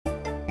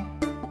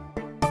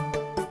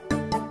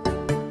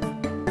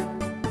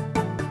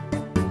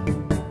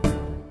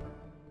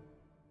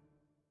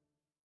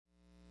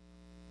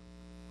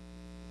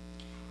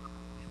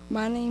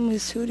My name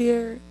is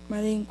Chudier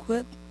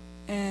Kueth,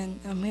 and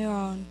I'm here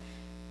on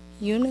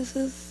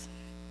Eunice's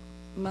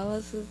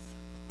Melissa's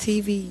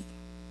TV,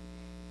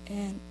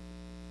 and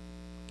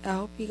I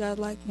hope you guys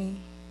like me.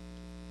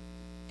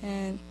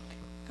 And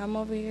I'm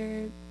over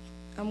here.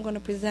 I'm going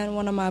to present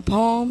one of my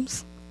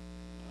poems,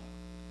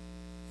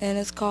 and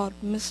it's called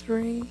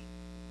Mystery,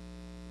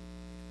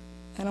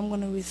 and I'm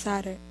going to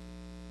recite it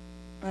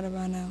right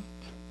about now.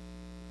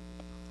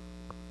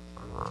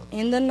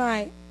 In the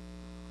night,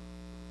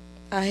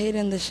 I hid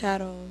in the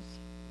shadows,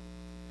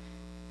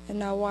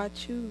 and I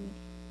watch you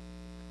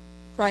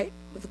right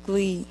with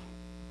glee.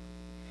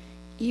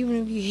 Even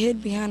if you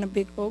hid behind a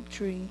big oak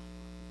tree,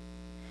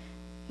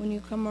 when you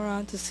come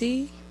around to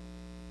see,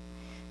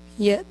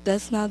 yet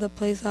that's not the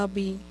place I'll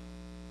be.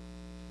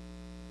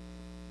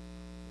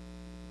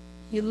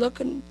 You look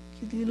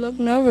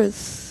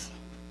nervous.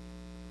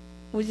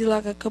 Would you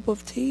like a cup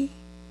of tea?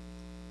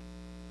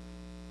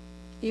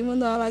 Even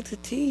though I like to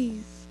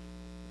tease,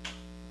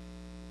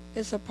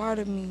 it's a part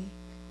of me,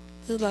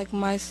 just like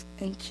mice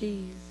and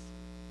cheese.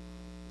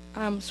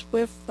 I'm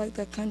swift like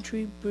the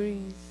country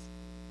breeze.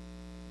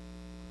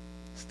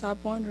 Stop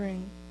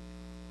wondering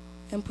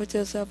and put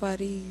yourself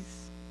at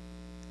ease.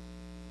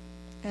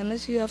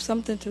 Unless you have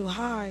something to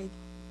hide,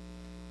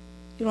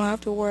 you don't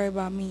have to worry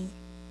about me.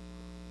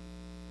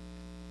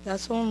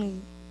 That's only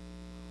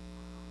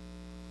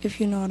if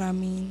you know what I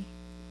mean.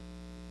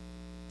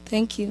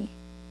 Thank you.